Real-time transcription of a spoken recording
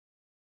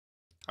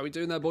How are we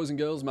doing there, boys and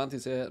girls?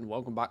 Manthieus here, and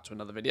welcome back to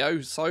another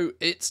video. So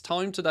it's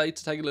time today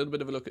to take a little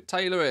bit of a look at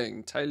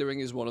tailoring.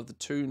 Tailoring is one of the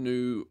two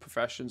new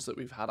professions that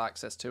we've had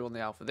access to on the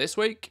alpha this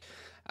week.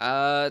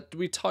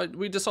 We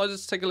decided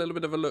to take a little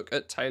bit of a look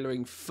at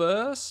tailoring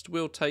first.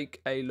 We'll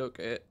take a look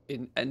at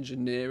in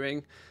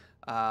engineering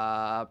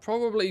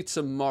probably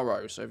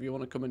tomorrow. So if you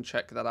want to come and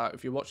check that out,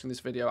 if you're watching this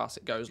video as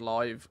it goes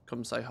live,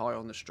 come say hi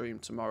on the stream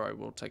tomorrow.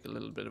 We'll take a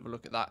little bit of a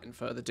look at that in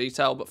further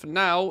detail. But for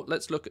now,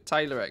 let's look at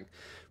tailoring.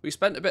 We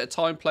spent a bit of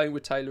time playing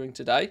with tailoring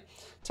today.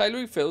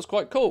 Tailoring feels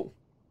quite cool.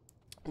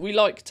 We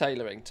like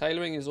tailoring.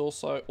 Tailoring is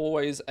also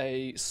always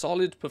a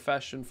solid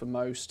profession for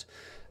most.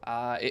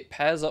 It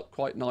pairs up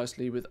quite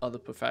nicely with other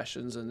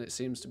professions, and it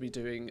seems to be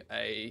doing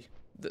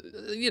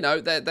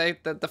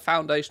the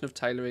foundation of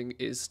tailoring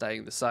is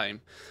staying the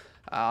same.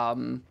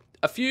 One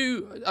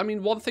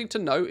thing to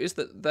note is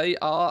that they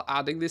are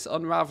adding this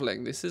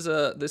unraveling. This is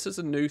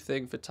a new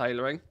thing for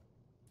tailoring.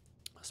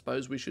 I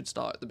suppose we should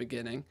start at the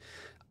beginning.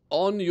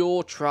 On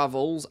your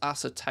travels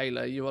as a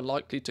tailor, you are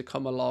likely to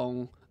come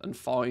along and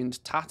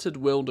find tattered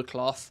wilder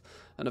cloth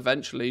and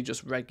eventually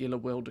just regular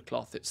wilder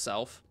cloth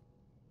itself.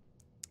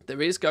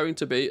 There is going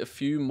to be a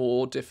few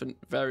more different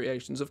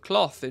variations of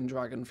cloth in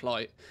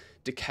Dragonflight.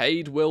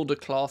 Decayed wilder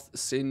cloth,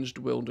 singed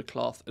wilder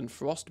cloth, and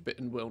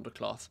frostbitten wilder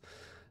cloth.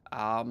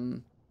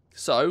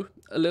 So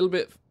a little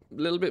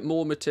bit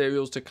more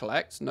materials to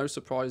collect. No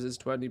surprises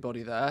to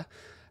anybody there.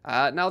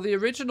 Now the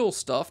original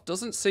stuff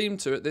doesn't seem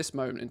to, at this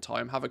moment in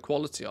time, have a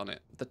quality on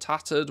it. The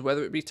tattered,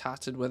 whether it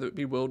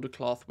be wilder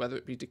cloth, whether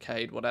it be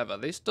decayed, whatever.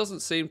 This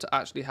doesn't seem to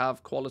actually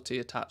have quality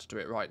attached to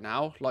it right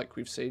now, like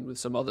we've seen with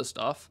some other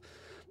stuff.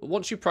 But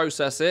once you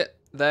process it,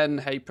 then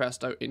hey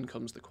presto, in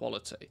comes the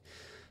quality.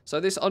 So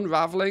this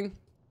unraveling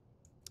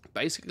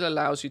basically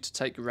allows you to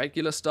take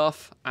regular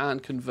stuff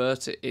and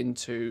convert it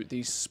into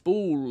these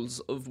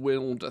spools of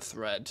wilder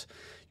thread.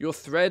 Your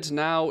thread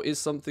now is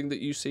something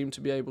that you seem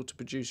to be able to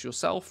produce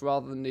yourself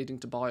rather than needing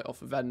to buy it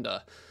off a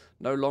vendor.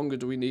 No longer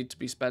do we need to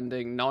be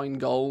spending 9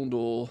 gold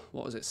or,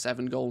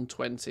 7 gold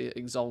 20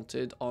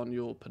 exalted on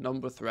your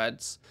penumbra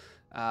threads.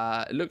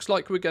 It looks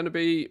like we're going to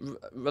be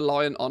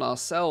reliant on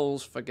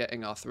ourselves for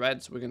getting our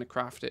threads. We're going to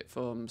craft it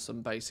from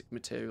some basic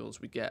materials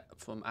we get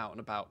from out and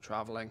about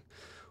traveling.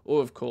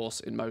 Or, of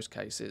course, in most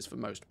cases, for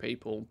most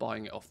people,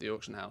 buying it off the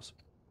auction house.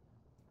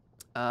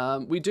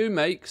 We do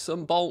make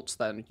some bolts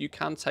then. You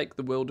can take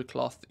the wilder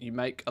cloth that you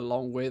make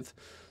along with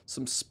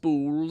some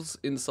spools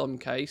in some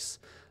case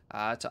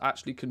to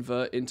actually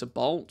convert into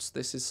bolts.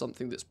 This is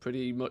something that's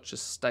pretty much a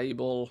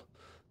stable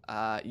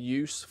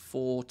use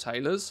for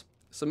tailors.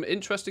 Some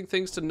interesting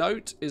things to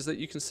note is that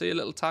you can see a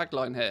little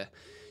tagline here.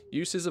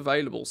 Use is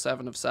available,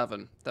 7 of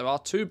 7. There are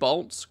 2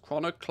 bolts,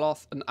 chrono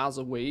cloth and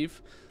azure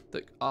weave,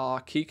 that are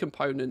key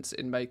components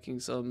in making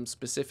some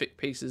specific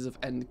pieces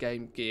of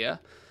endgame gear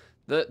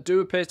that do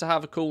appear to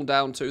have a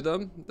cooldown to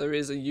them. There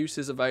is a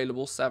uses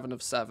available, 7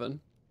 of 7.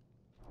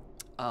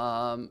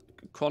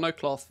 Chrono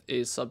cloth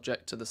is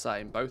subject to the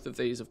same. Both of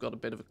these have got a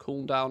bit of a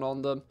cooldown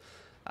on them.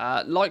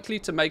 Likely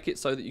to make it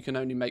so that you can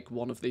only make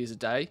 1 of these a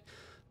day.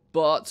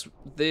 But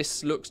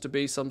this looks to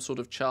be some sort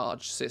of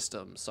charge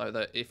system, so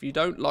that if you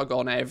don't log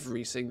on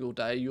every single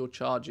day, your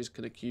charges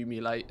can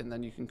accumulate, and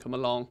then you can come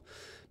along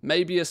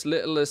maybe as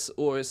little as,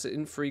 or as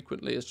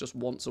infrequently as just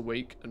once a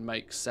week and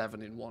make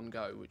 7 in one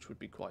go, which would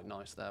be quite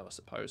nice there, I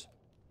suppose.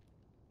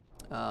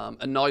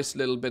 A nice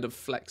little bit of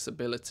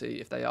flexibility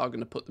if they are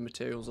going to put the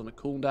materials on a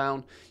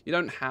cooldown. You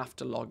don't have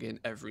to log in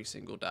every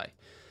single day.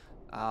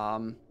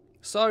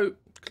 So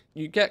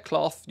you get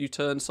cloth, you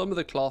turn some of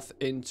the cloth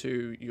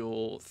into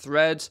your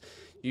thread,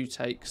 you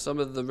take some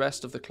of the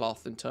rest of the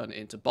cloth and turn it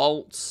into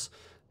bolts.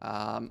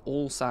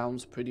 All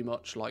sounds pretty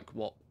much like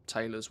what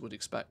tailors would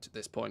expect at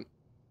this point.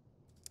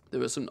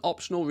 There are some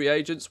optional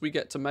reagents we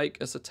get to make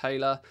as a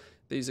tailor.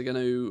 These are going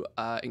to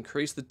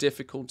increase the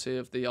difficulty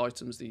of the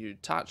items that you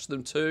attach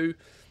them to,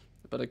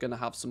 but are going to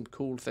have some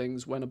cool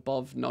things. When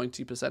above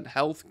 90%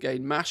 health,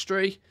 gain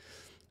mastery.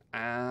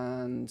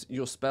 And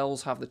your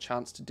spells have the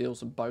chance to deal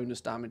some bonus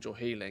damage or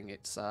healing.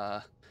 It's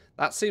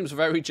that seems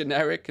very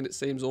generic, and it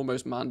seems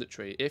almost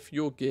mandatory. If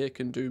your gear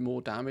can do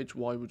more damage,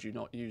 why would you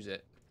not use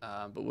it?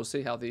 But we'll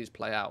see how these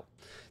play out.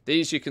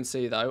 These, you can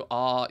see though,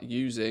 are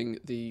using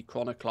the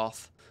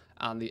chronocloth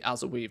and the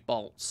azure weave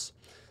bolts.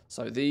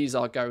 So these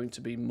are going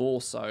to be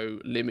more so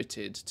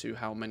limited to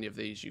how many of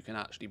these you can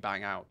actually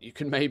bang out. You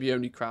can maybe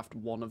only craft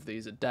 1 of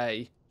these a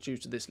day due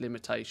to this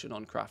limitation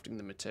on crafting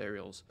the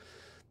materials.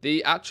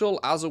 The actual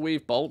azure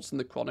weave bolts and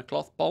the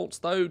chronocloth bolts,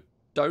 though,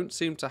 don't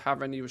seem to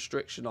have any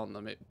restriction on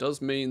them. It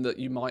does mean that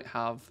you might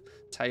have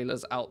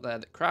tailors out there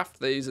that craft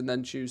these and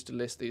then choose to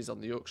list these on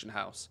the auction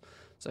house.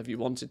 So if you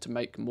wanted to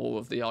make more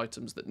of the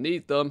items that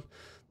need them,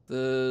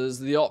 there's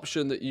the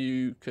option that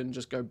you can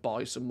just go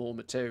buy some more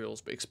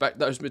materials, but expect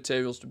those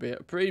materials to be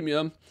at a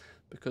premium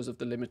because of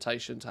the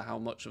limitation to how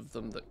much of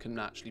them that can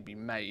actually be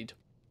made.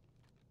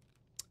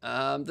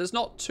 There's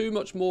not too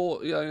much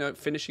more,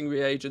 finishing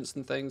reagents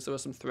and things. There are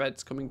some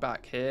threads coming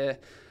back here.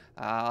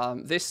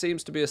 This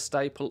seems to be a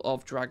staple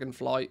of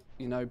Dragonflight,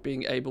 you know,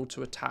 being able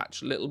to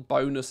attach little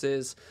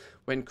bonuses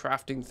when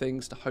crafting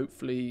things to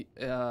hopefully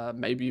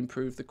maybe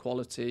improve the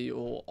quality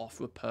or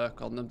offer a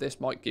perk on them. This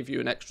might give you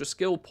an extra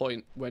skill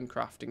point when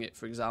crafting it,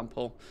 for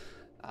example.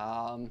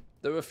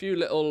 There are a few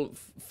little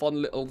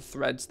fun little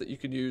threads that you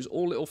can use,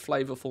 all little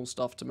flavorful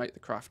stuff to make the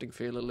crafting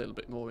feel a little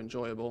bit more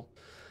enjoyable.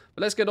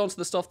 But let's get on to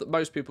the stuff that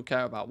most people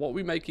care about. What are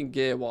we making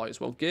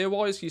gear-wise? Well,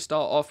 gear-wise, you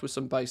start off with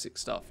some basic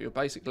stuff. Your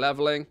basic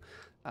leveling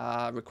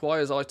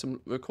requires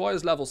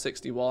level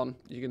 61.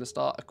 You're going to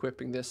start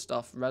equipping this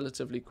stuff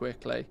relatively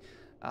quickly.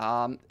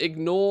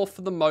 Ignore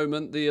for the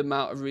moment the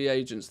amount of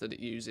reagents that it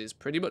uses.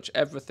 Pretty much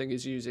everything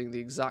is using the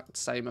exact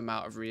same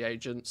amount of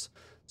reagents.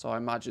 So I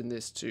imagine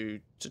this to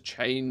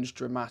change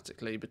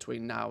dramatically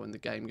between now and the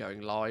game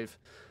going live.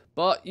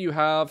 But you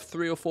have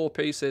 3 or 4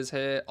 pieces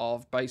here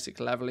of basic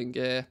leveling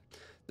gear.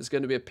 There's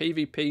going to be a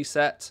PvP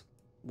set.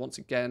 Once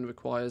again,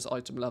 requires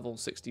item level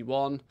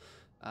 61.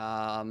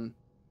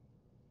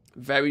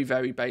 Very,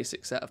 very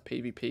basic set of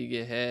PvP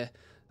gear here.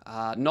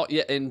 Not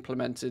yet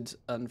implemented,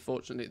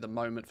 unfortunately, at the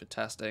moment for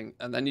testing.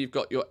 And then you've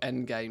got your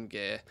endgame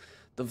gear.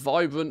 The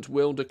Vibrant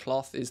Wilder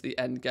Cloth is the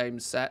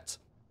endgame set.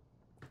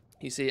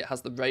 You see it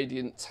has the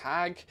Radiant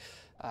tag.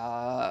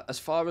 As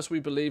far as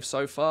we believe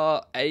so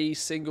far, a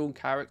single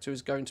character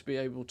is going to be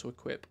able to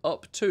equip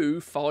up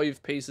to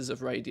 5 pieces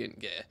of Radiant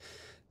gear.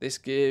 This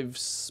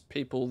gives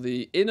people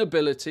the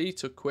inability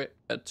to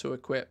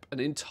equip an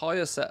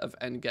entire set of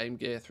endgame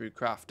gear through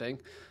crafting,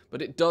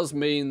 but it does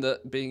mean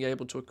that being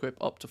able to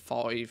equip up to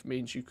 5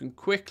 means you can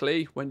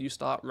quickly, when you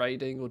start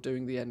raiding or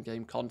doing the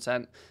endgame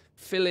content,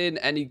 fill in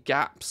any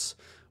gaps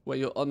where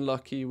you're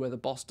unlucky, where the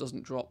boss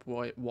doesn't drop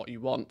what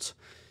you want.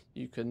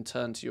 You can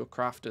turn to your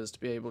crafters to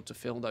be able to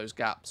fill those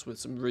gaps with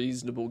some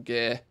reasonable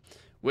gear,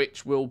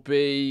 which will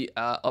be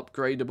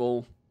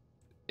upgradable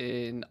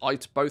in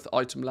both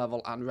item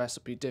level and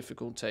recipe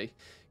difficulty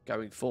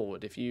going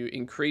forward. If you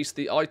increase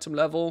the item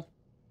level,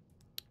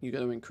 you're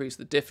going to increase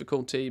the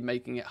difficulty,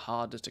 making it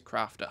harder to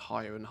craft at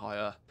higher and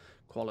higher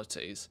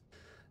qualities.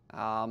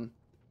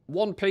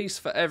 1 piece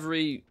for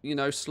every,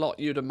 slot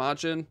you'd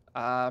imagine.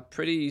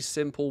 Pretty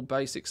simple,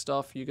 basic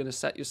stuff. You're going to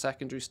set your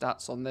secondary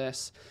stats on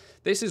this.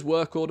 This is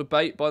work order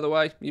bait, by the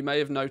way. You may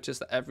have noticed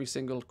that every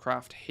single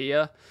craft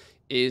here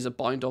is a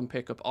bind on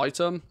pickup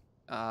item.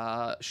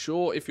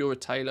 Sure, if you're a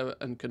tailor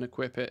and can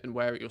equip it and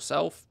wear it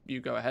yourself, you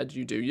go ahead,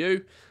 you do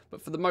you.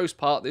 But for the most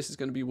part, this is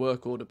going to be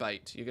work order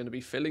bait. You're going to be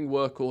filling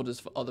work orders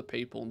for other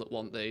people that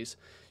want these.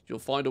 You'll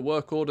find a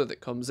work order that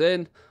comes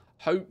in.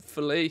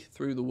 Hopefully,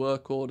 through the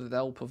work order,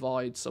 they'll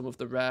provide some of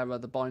the rarer,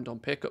 the bind on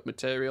pickup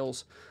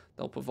materials.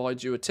 They'll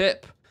provide you a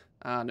tip,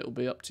 and it'll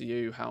be up to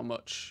you how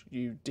much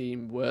you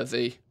deem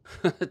worthy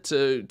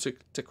to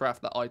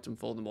craft that item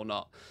for them or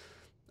not.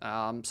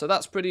 So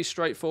that's pretty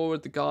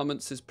straightforward. The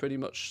garments is pretty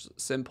much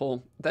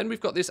simple. Then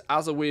we've got this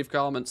Azurweave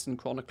garments and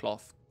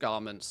Chronocloth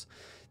garments.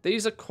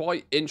 These are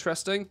quite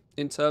interesting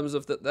in terms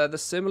of that they're the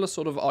similar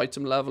sort of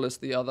item level as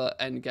the other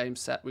endgame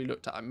set we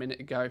looked at a minute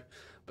ago.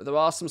 But there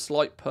are some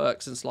slight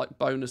perks and slight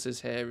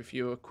bonuses here if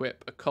you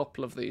equip a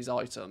couple of these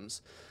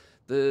items.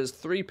 There's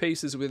 3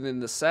 pieces within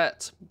the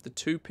set. The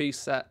 2-piece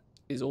set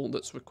is all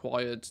that's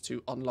required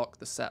to unlock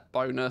the set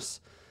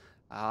bonus.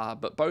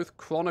 But both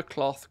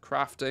Chronocloth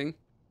crafting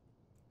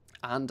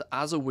and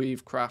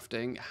Azurweave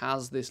crafting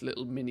has this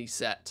little mini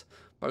set,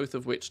 both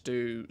of which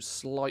do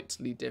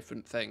slightly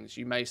different things.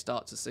 You may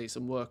start to see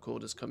some work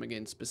orders coming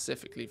in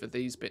specifically for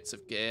these bits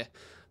of gear,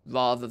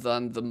 rather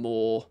than the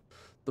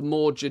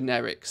more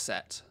generic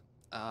set.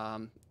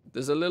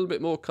 There's a little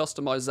bit more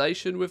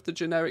customization with the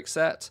generic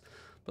set,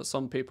 but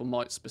some people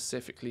might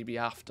specifically be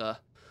after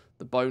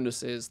the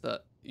bonuses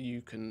that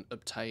you can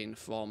obtain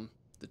from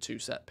the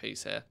 2-set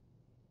piece here.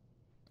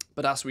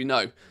 But as we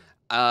know,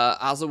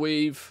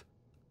 Azurweave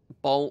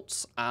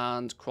bolts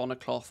and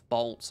Chronocloth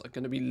bolts are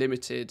going to be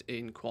limited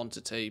in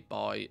quantity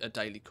by a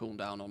daily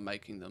cooldown on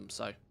making them,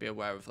 so be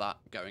aware of that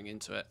going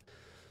into it.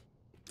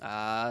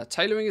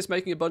 Tailoring is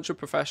making a bunch of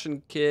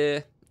profession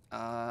gear.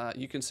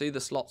 You can see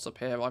the slots up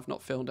here. I've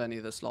not filled any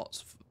of the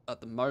slots at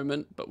the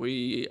moment, but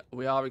we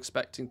are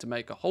expecting to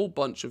make a whole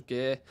bunch of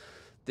gear.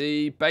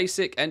 The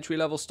basic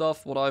entry-level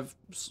stuff, what I've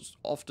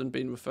often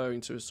been referring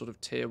to as sort of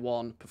tier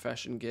 1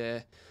 profession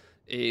gear,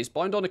 is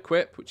bind on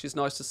equip, which is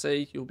nice to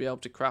see. You'll be able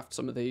to craft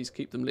some of these,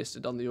 keep them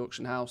listed on the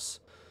auction house.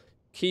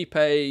 Keep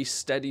a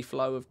steady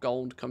flow of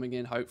gold coming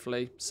in,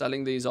 hopefully.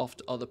 Selling these off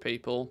to other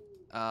people.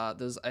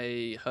 There's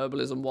a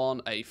herbalism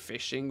one, a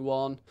fishing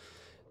one,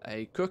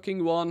 a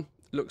cooking one.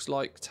 Looks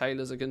like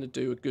tailors are going to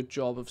do a good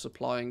job of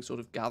supplying sort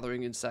of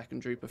gathering in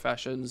secondary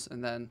professions,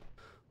 and then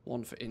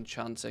one for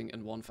enchanting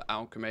and one for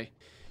alchemy.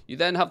 You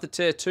then have the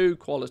tier 2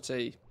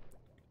 quality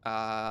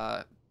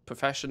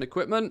profession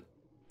equipment.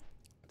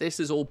 This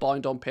is all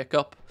bind on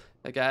pickup.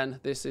 Again,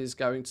 this is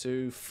going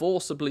to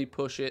forcibly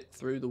push it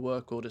through the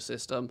work order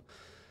system.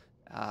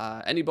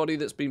 Anybody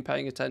that's been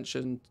paying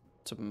attention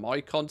to my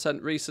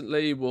content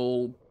recently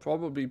will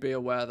probably be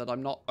aware that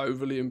I'm not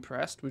overly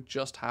impressed with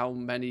just how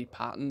many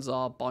patterns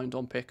are bind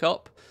on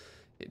pickup.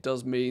 It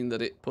does mean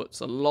that it puts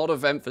a lot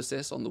of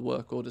emphasis on the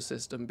work order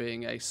system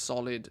being a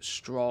solid,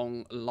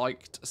 strong,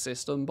 liked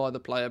system by the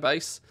player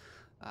base.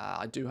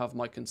 I do have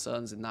my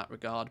concerns in that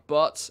regard,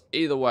 but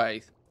either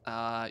way,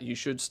 you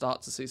should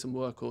start to see some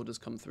work orders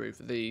come through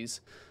for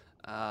these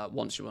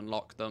once you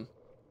unlock them.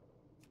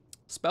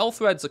 Spell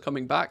threads are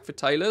coming back for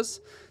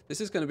tailors.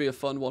 This is going to be a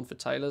fun one for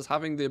tailors,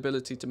 having the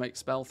ability to make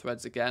spell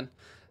threads again.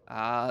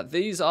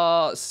 These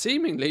are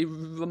seemingly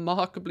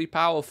remarkably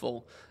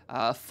powerful.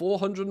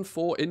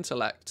 404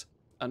 intellect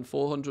and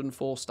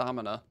 404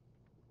 stamina.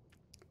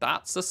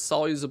 That's a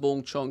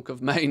sizable chunk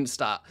of main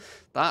stat.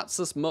 That's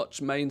as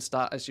much main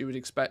stat as you would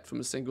expect from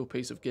a single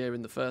piece of gear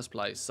in the first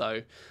place.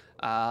 So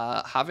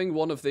having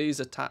one of these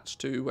attached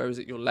to, where is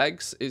it, your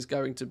legs, is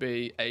going to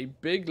be a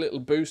big little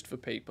boost for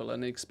people,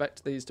 and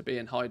expect these to be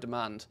in high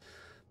demand.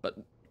 But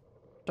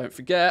don't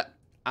forget,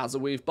 as a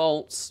weave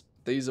bolts,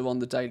 these are on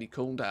the daily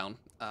cooldown.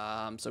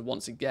 So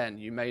once again,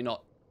 you may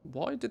not...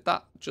 Why did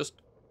that just...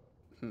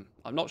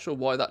 I'm not sure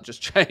why that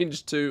just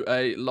changed to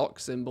a lock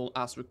symbol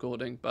as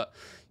recording, but,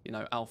 you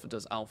know, alpha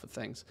does alpha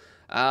things.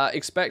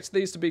 Expect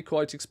these to be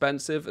quite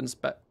expensive, and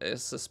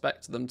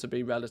suspect them to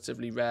be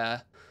relatively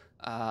rare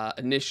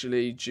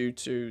initially, due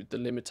to the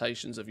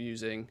limitations of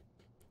using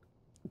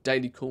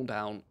daily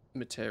cooldown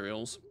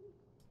materials.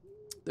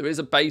 There is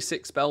a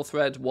basic spell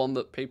thread, one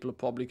that people are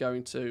probably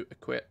going to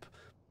equip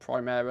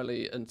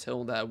primarily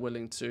until they're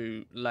willing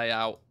to lay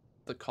out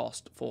the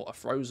cost for a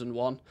frozen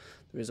one.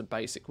 There is a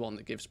basic one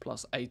that gives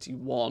plus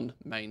 81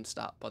 main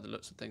stat by the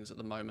looks of things at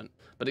the moment,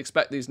 but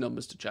expect these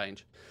numbers to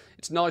change.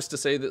 It's nice to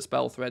see that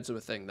spell threads are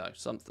a thing though.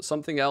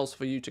 Something else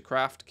for you to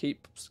craft,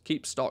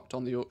 keep stocked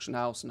on the auction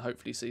house, and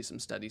hopefully see some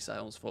steady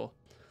sales for.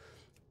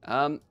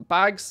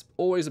 Bags,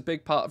 always a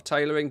big part of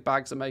tailoring.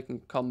 Bags are making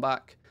a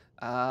comeback.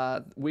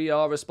 We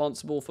are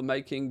responsible for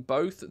making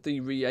both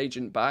the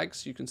reagent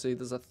bags. You can see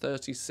there's a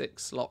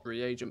 36 slot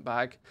reagent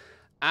bag,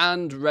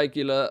 and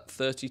regular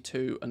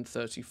 32 and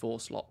 34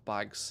 slot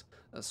bags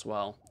as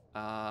well.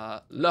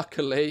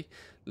 Luckily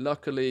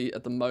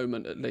at the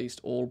moment at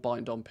least, all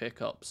bind on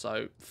pickup.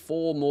 So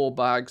 4 more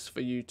bags for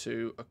you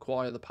to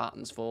acquire the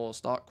patterns for,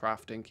 start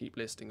crafting, keep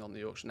listing on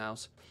the auction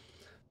house.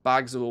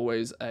 Bags are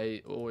always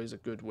a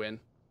good win.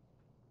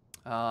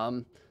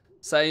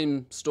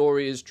 Same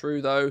story is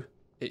true though.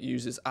 It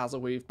uses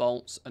Azerweave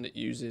bolts and it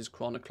uses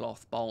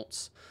Chronocloth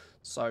bolts.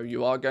 So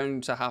you are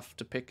going to have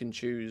to pick and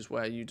choose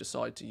where you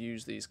decide to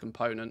use these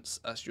components,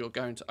 as you're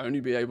going to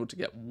only be able to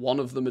get one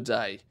of them a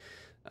day.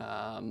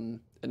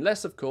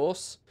 Unless, of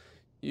course,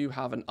 you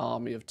have an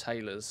army of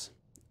tailors.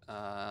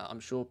 I'm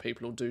sure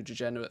people will do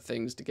degenerate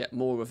things to get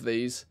more of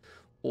these,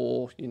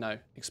 or, you know,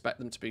 expect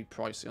them to be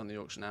pricey on the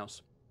auction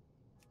house.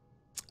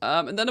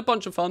 And then a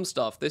bunch of fun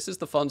stuff. This is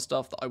the fun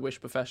stuff that I wish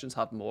professions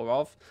had more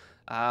of.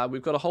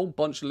 We've got a whole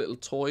bunch of little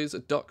toys. A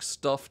duck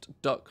stuffed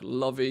duck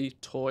lovey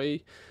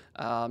toy.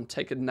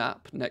 Take a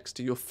nap next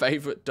to your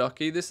favourite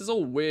ducky. This is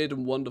all weird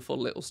and wonderful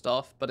little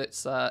stuff, but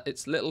it's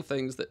little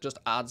things that just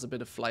adds a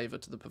bit of flavour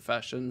to the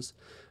professions.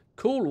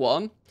 Cool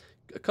one,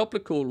 a couple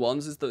of cool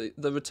ones, is the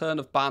return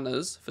of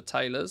banners for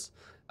tailors.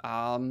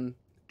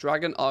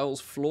 Dragon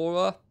Isles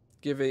Flora,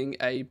 giving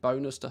a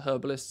bonus to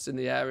herbalists in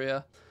the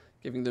area,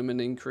 giving them an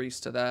increase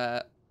to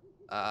their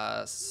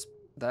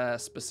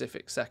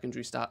specific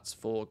secondary stats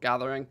for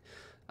gathering.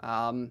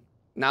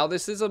 Now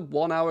this is a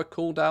 1 hour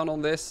cooldown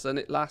on this, and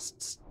it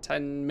lasts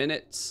 10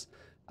 minutes.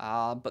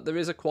 But there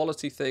is a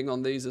quality thing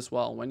on these as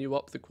well. When you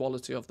up the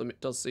quality of them,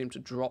 it does seem to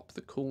drop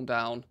the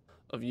cooldown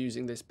of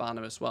using this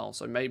banner as well.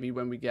 So maybe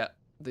when we get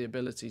the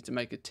ability to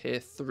make a tier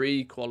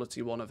 3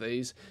 quality one of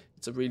these,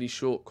 it's a really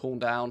short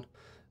cooldown,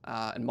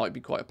 and might be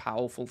quite a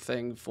powerful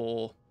thing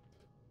for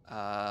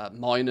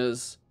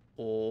miners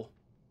or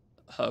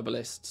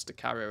herbalists to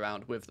carry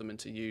around with them and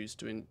to use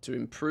to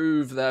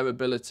improve their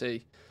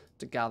ability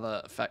to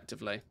gather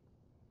effectively.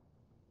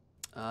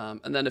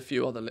 And then a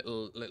few other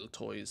little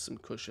toys, some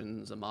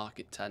cushions, a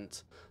market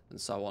tent, and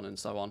so on and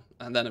so on.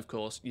 And then, of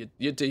course,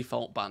 your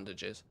default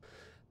bandages.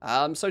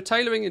 So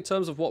tailoring in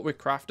terms of what we're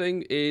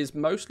crafting is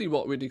mostly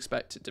what we'd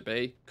expect it to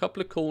be. A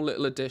couple of cool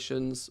little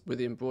additions with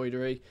the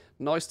embroidery.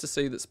 Nice to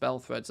see that spell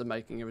threads are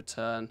making a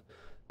return.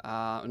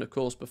 And of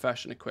course,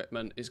 profession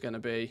equipment is going to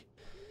be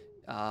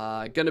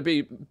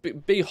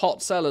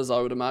hot sellers, I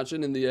would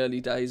imagine, in the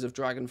early days of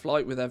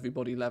Dragonflight, with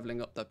everybody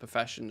leveling up their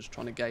professions,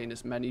 trying to gain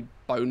as many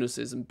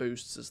bonuses and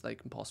boosts as they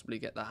can possibly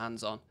get their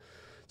hands on.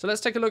 So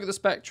let's take a look at the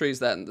spec trees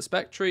then. The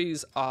spec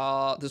trees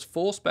are, there's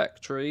 4 spec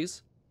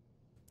trees.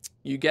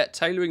 You get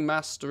tailoring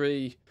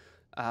mastery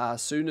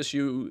as soon as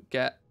you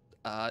get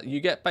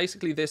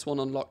basically this one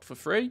unlocked for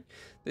free.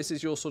 This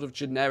is your sort of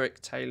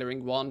generic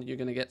tailoring one. You're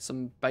going to get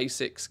some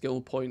basic skill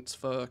points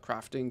for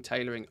crafting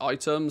tailoring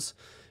items,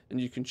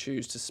 and you can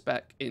choose to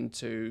spec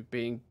into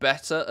being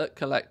better at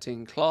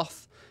collecting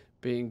cloth,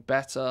 being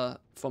better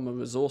from a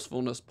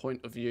resourcefulness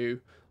point of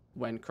view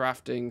when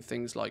crafting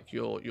things like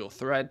your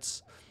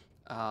threads.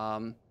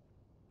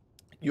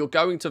 You're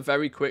going to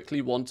very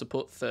quickly want to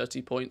put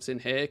 30 points in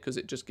here because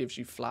it just gives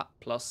you flat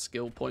plus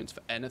skill points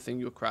for anything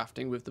you're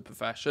crafting with the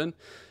profession.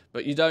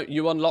 But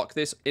you unlock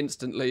this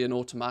instantly and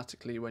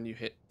automatically when you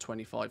hit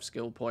 25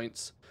 skill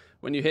points.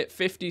 When you hit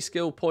 50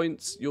 skill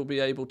points, you'll be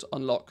able to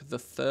unlock the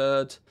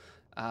third,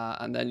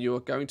 and then you're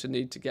going to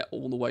need to get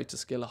all the way to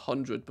skill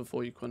 100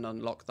 before you can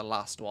unlock the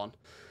last one.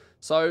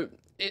 So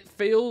it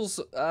feels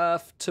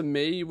to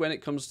me, when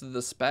it comes to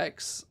the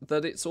specs,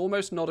 that it's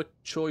almost not a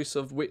choice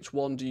of which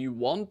one do you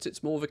want.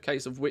 It's more of a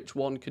case of which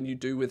one can you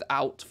do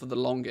without for the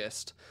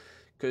longest,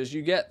 because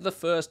you get the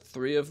first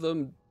 3 of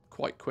them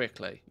quite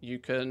quickly. You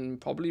can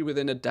probably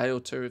within a day or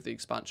 2 of the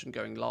expansion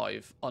going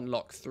live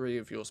unlock 3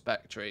 of your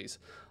spec trees.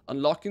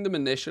 Unlocking them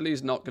initially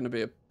is not going to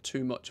be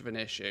too much of an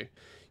issue.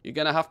 You're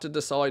going to have to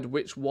decide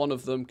which one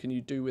of them can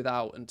you do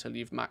without until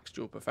you've maxed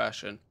your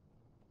profession.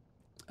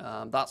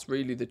 That's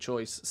really the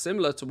choice,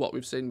 similar to what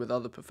we've seen with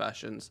other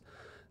professions.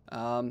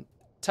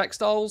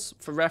 Textiles,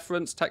 for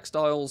reference,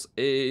 textiles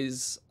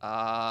is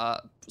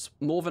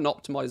more of an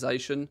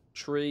optimization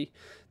tree.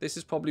 This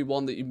is probably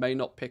one that you may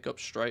not pick up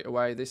straight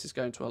away. This is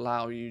going to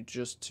allow you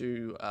just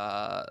to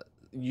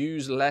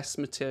use less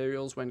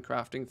materials when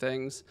crafting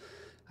things.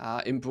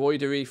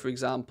 Embroidery, for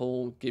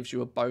example, gives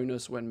you a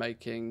bonus when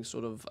making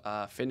sort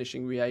of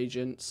finishing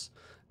reagents.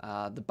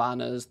 The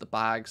banners, the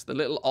bags, the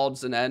little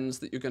odds and ends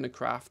that you're going to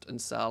craft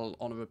and sell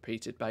on a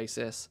repeated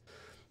basis.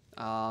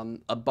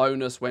 A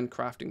bonus when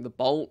crafting the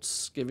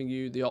bolts, giving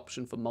you the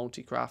option for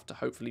multi-craft to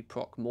hopefully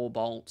proc more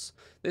bolts.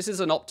 This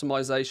is an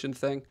optimization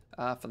thing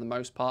for the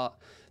most part.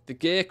 The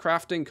gear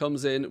crafting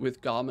comes in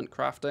with garment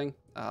crafting.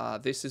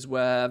 This is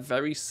where,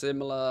 very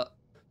similar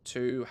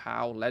to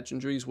how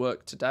legendaries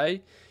work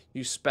today,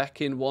 you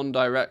spec in one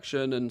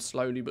direction and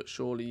slowly but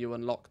surely you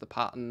unlock the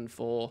pattern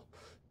for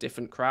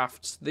different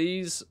crafts.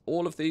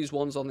 All of these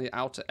ones on the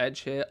outer edge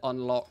here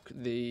unlock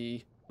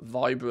the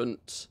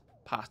vibrant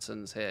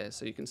patterns here.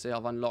 So you can see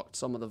I've unlocked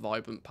some of the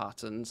vibrant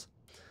patterns.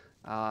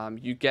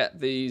 You get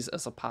these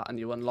as a pattern.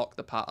 You unlock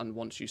the pattern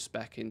once you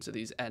spec into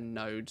these end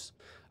nodes.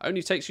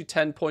 Only takes you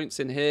 10 points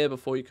in here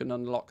before you can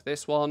unlock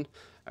this one.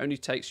 Only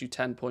takes you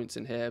 10 points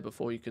in here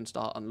before you can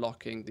start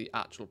unlocking the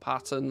actual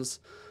patterns.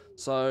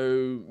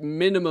 So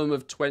minimum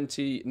of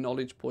 20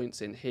 knowledge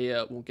points in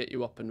here will get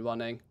you up and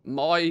running.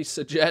 My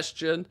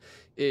suggestion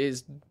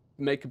is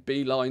make a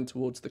beeline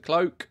towards the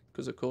cloak,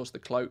 because of course the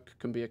cloak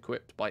can be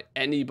equipped by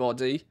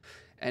anybody.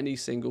 Any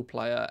single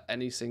player,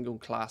 any single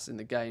class in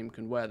the game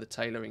can wear the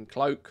tailoring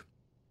cloak.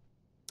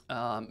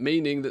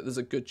 Meaning that there's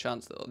a good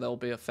chance that there'll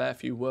be a fair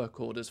few work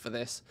orders for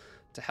this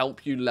to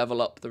help you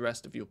level up the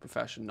rest of your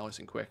profession nice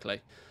and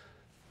quickly.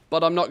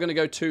 But I'm not going to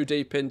go too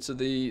deep into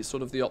the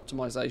sort of the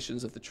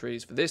optimizations of the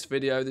trees for this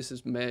video. This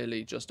is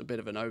merely just a bit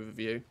of an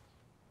overview.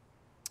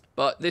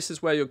 But this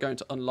is where you're going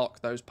to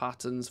unlock those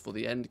patterns for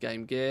the end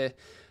game gear.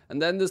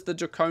 And then there's the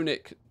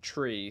Draconic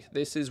tree.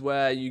 This is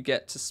where you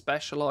get to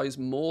specialize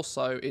more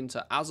so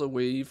into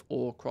Azurweave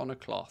or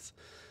Chronocloth.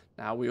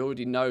 Now, we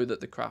already know that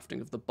the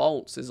crafting of the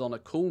bolts is on a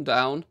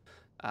cooldown,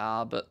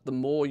 but the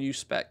more you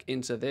spec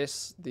into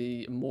this,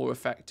 the more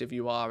effective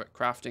you are at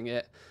crafting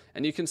it.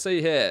 And you can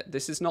see here,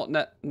 this is not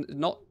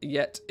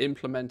yet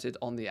implemented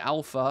on the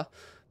alpha,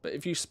 but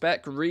if you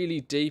spec really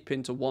deep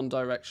into one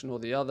direction or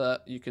the other,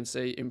 you can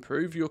see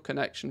improve your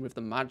connection with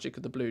the magic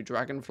of the blue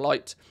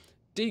Dragonflight,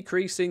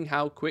 decreasing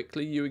how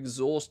quickly you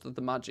exhaust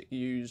the magic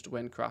used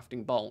when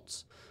crafting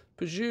bolts.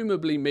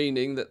 Presumably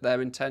meaning that their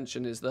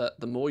intention is that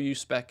the more you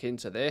spec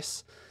into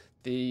this,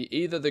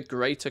 either the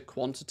greater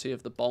quantity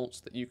of the bolts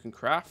that you can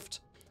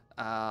craft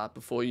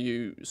before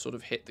you sort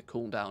of hit the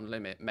cooldown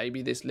limit.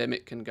 Maybe this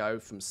limit can go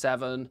from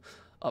 7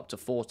 up to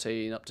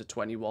 14, up to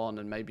 21,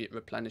 and maybe it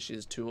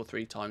replenishes 2 or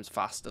 3 times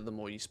faster the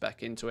more you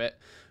spec into it.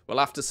 We'll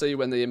have to see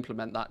when they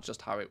implement that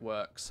just how it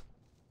works.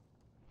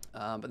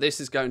 But this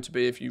is going to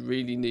be if you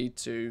really need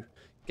to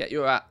get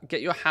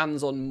your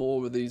hands on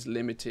more of these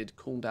limited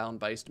cooldown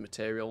based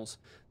materials.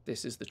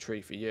 This is the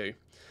tree for you.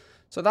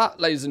 So that,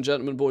 ladies and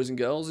gentlemen, boys and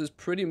girls, is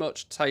pretty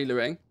much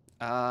tailoring.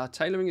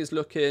 Tailoring is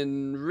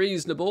looking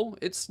reasonable.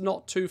 It's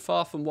not too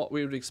far from what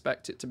we would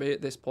expect it to be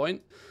at this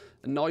point.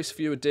 A nice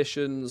few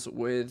additions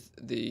with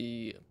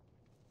the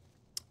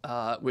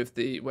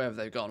where have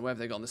they gone?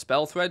 The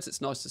spell threads.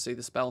 It's nice to see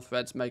the spell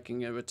threads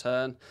making a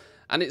return.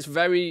 And it's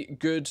very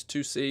good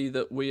to see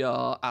that we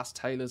are, as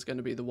tailors, going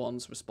to be the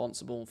ones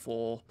responsible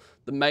for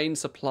the main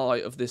supply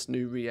of this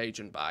new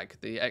reagent bag.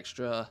 The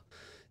extra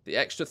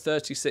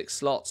 36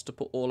 slots to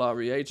put all our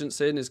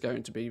reagents in is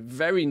going to be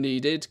very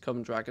needed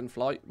come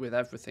Dragonflight, with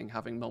everything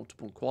having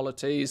multiple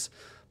qualities.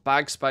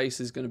 Bag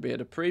space is going to be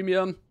at a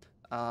premium.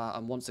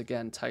 And once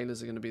again,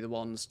 tailors are going to be the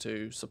ones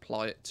to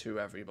supply it to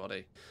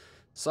everybody.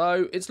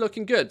 So it's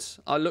looking good.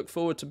 I look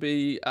forward to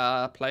be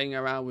playing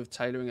around with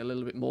tailoring a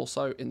little bit more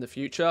so in the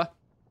future.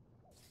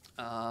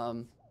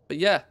 But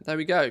yeah, there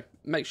we go.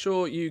 Make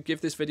sure you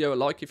give this video a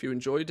like if you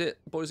enjoyed it,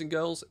 boys and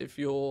girls. If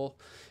you're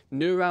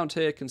new around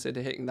here,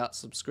 consider hitting that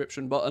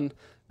subscription button.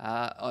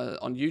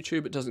 On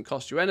YouTube, it doesn't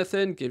cost you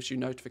anything, gives you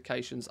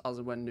notifications as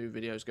and when new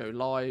videos go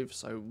live,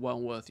 so well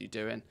worth you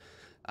doing.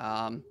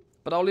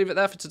 But I'll leave it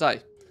there for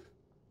today.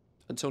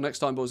 Until next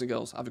time, boys and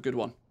girls, have a good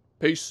one.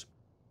 Peace.